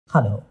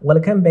Hello,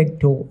 welcome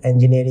back to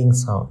Engineering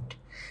Sound.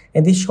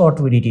 In this short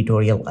video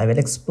tutorial, I will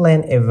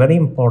explain a very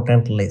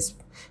important Lisp.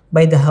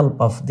 By the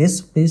help of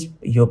this Lisp,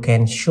 you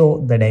can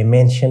show the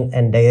dimension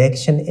and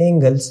direction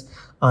angles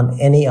on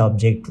any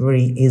object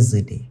very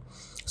easily.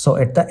 So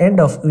at the end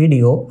of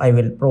video, I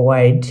will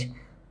provide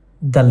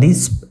the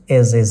Lisp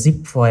as a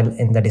zip file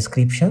in the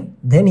description.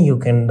 Then you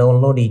can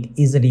download it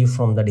easily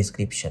from the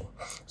description.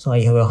 So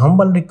I have a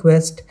humble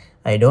request.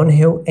 I don't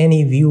have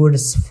any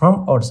viewers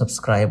from our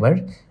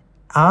subscriber.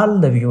 All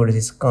the viewers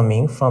is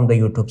coming from the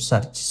YouTube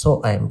search.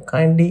 So I am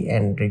kindly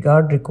and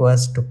regard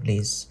request to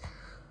please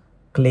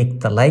click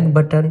the like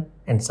button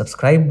and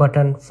subscribe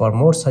button for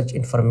more such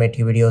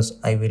informative videos.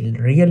 I will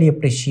really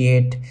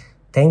appreciate.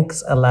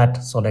 Thanks a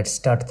lot. So let's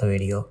start the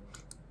video.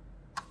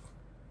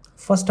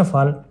 First of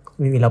all,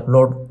 we will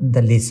upload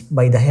the Lisp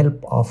by the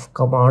help of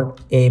command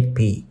ap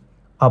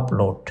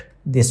upload,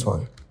 this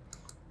one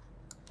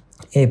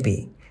ap.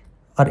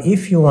 Or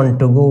if you want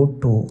to go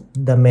to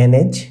the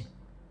manage,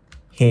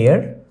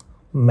 here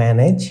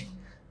manage,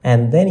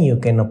 and then you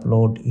can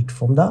upload it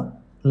from the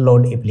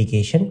load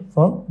application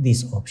from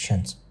these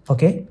options.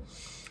 Okay,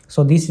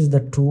 so this is the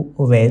two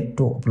way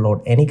to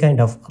upload any kind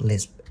of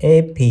Lisp.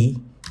 Ap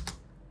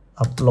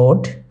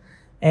upload,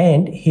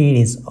 and here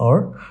is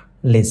our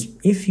Lisp.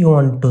 If you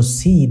want to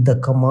see the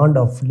command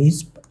of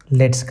Lisp,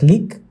 let's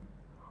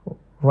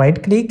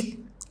right click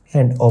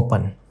and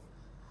open.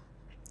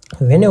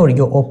 Whenever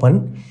you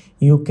open,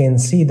 you can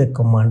see the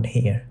command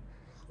here.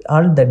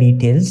 All the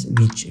details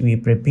which we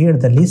prepare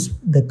the Lisp,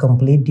 the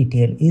complete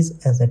detail is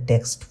as a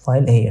text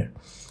file here.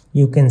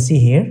 You can see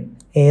here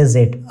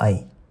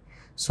AZI.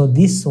 So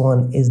this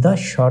one is the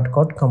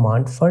shortcut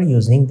command for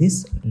using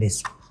this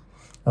Lisp.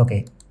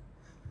 Okay,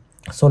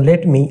 so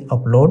let me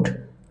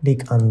upload.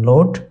 Click on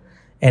load,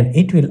 and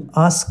it will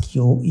ask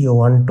you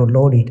want to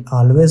load it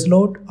always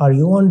load, or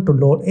you want to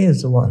load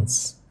as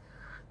once,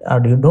 or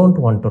you don't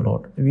want to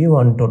load. We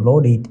want to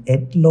load it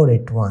at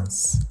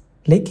once.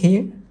 Click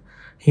here.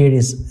 Here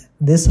is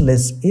this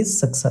Lisp is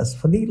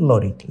successfully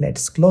loaded.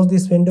 Let's close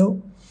this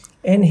window,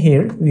 and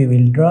here we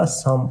will draw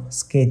some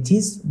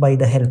sketches by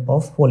the help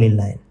of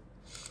polyline.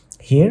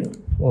 Here,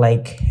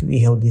 like we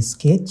have this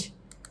sketch.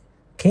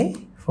 Okay,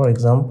 for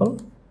example,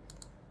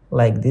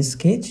 like this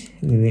sketch,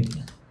 we will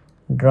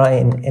draw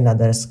in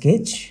another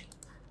sketch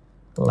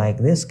like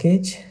this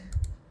sketch.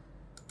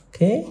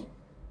 Okay,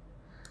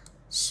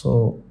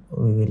 so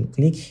we will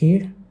click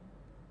here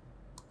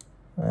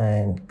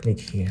and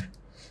click here.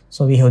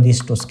 So we have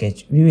these two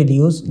sketches. We will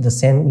use the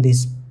same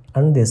Lisp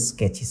on these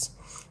sketches.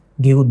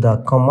 Give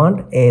the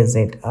command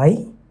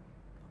AZI.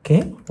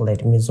 Okay,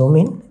 let me zoom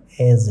in.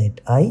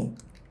 AZI.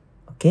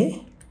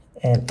 Okay,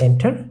 and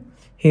enter.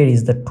 Here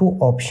is the two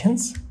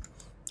options.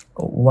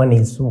 One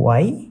is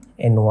Y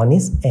and one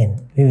is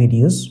N. We will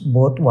use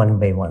both one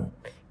by one.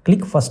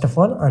 Click first of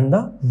all on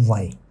the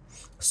Y.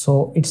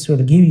 So it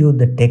will give you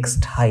the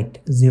text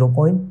height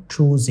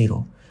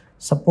 0.20.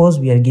 Suppose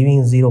we are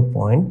giving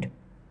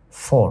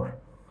 0.4.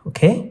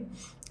 Okay,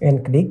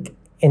 and click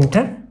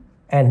enter,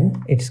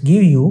 and it's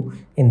give you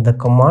in the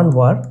command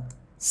bar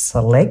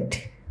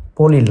select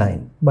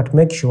polyline, but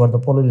make sure the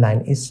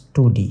polyline is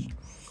 2D.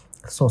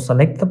 So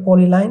select the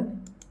polyline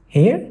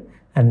here,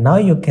 and now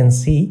you can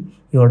see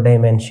your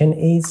dimension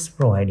is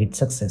provided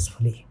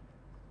successfully.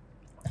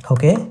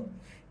 Okay,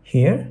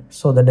 here,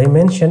 so the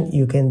dimension,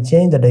 you can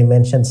change the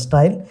dimension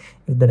style.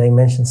 If the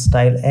dimension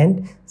style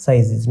and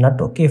size is not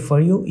okay for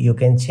you, you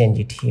can change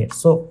it here.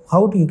 So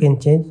how do you can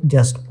change?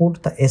 Just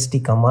put the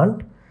st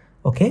command.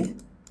 Okay,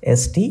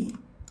 st,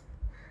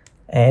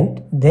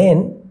 and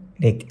then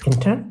click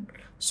enter.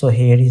 So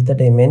here is the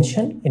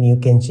dimension, and you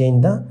can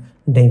change the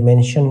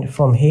dimension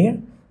from here.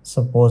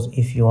 Suppose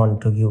if you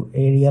want to give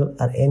Arial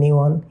or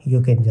anyone,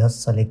 you can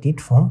just select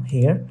it from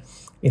here.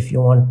 If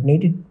you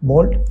need it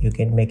bold, you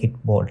can make it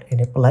bold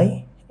and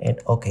apply and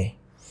okay.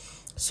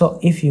 So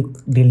if you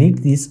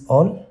delete this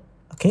all,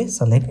 okay,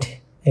 select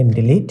and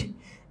delete,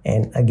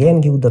 and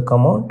again give the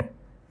command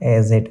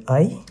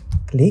AZI,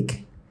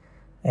 click,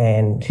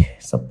 and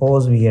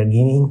suppose we are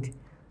giving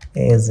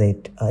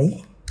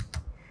AZI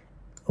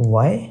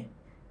Y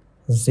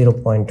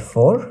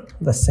 0.4,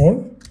 the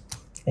same,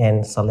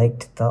 and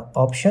select the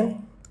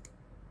option,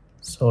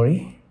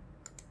 sorry,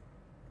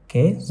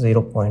 okay,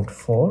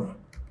 0.4,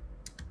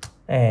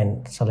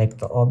 and select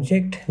the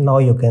object. Now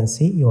you can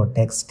see your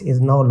text is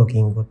now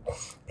looking good.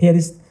 Here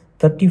is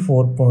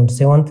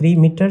 34.73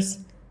 meters,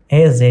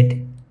 AZ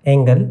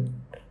angle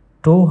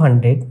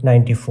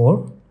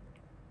 294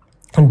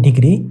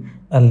 degree,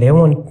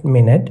 11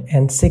 minute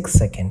and 6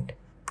 second.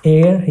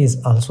 Air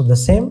is also the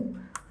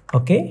same.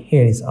 Okay,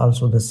 here is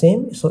also the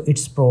same. So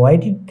it's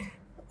provided,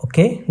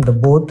 okay, the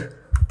both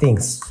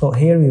things. So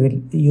here we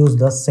will use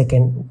the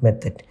second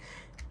method.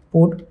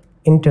 Put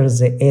enter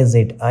the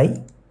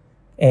AZI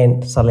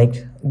and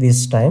select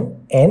this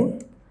time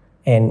N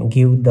and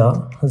give the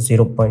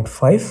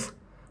 0.5.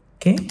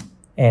 Okay,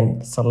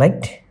 and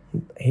select,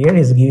 here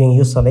is giving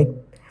you select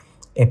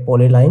a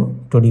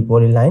polyline, 2D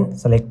polyline.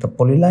 Select the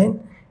polyline,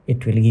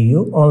 it will give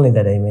you only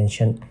the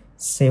dimension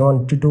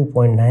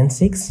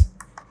 72.96,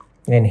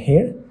 and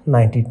here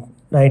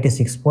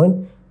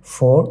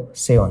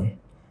 96.47.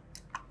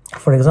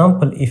 For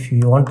example, if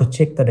you want to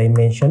check the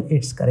dimension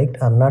it's correct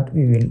or not,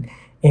 we will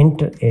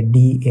enter a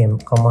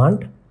dm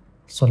command.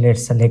 So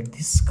let's select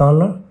this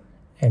corner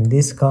and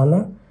this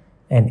corner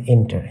and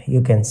enter.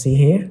 You can see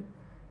here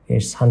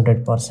it's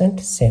 100%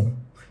 same,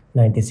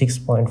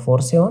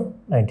 96.47,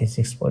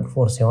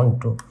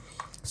 96.472.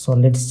 so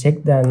let's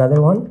check the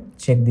another one.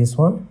 Check this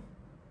one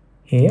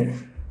here,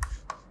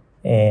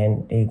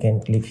 and you can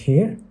click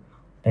here.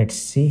 Let's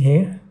see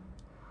here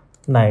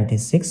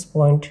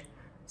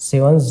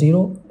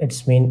 96.70,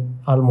 it's mean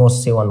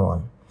almost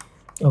 71.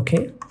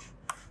 Okay,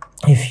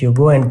 if you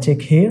go and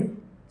check here,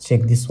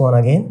 check this one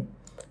again,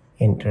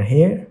 enter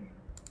here,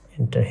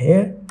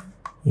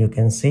 you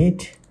can see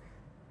it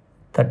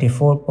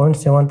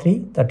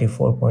 34.73,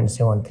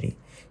 34.73.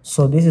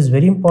 so this is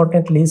very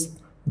important list.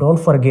 Don't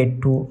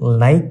forget to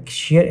like,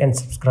 share and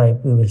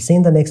subscribe. We will see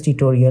in the next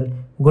tutorial.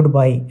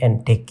 Goodbye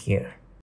and take care.